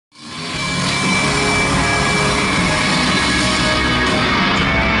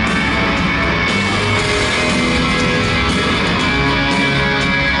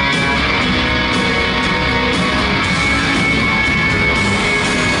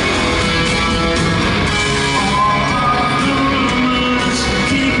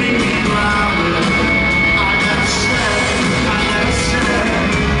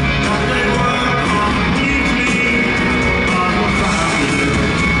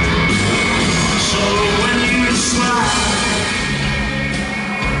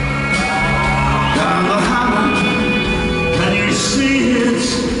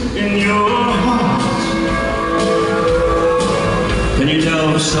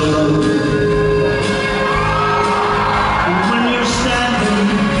solo.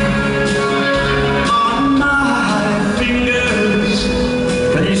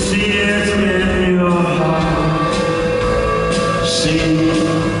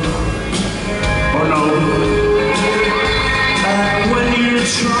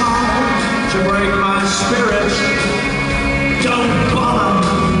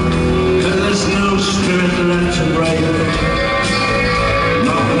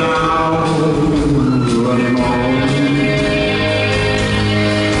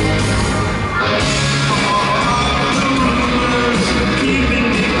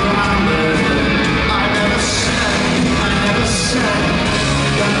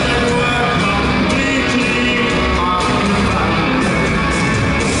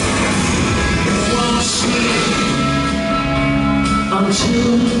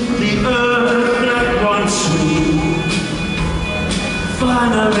 Until the earth that wants me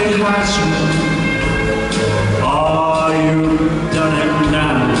finally has me. Are you done it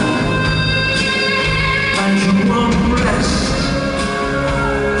now? And you won't rest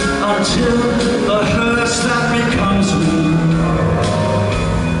until the hearse that becomes me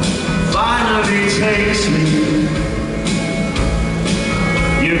finally takes me.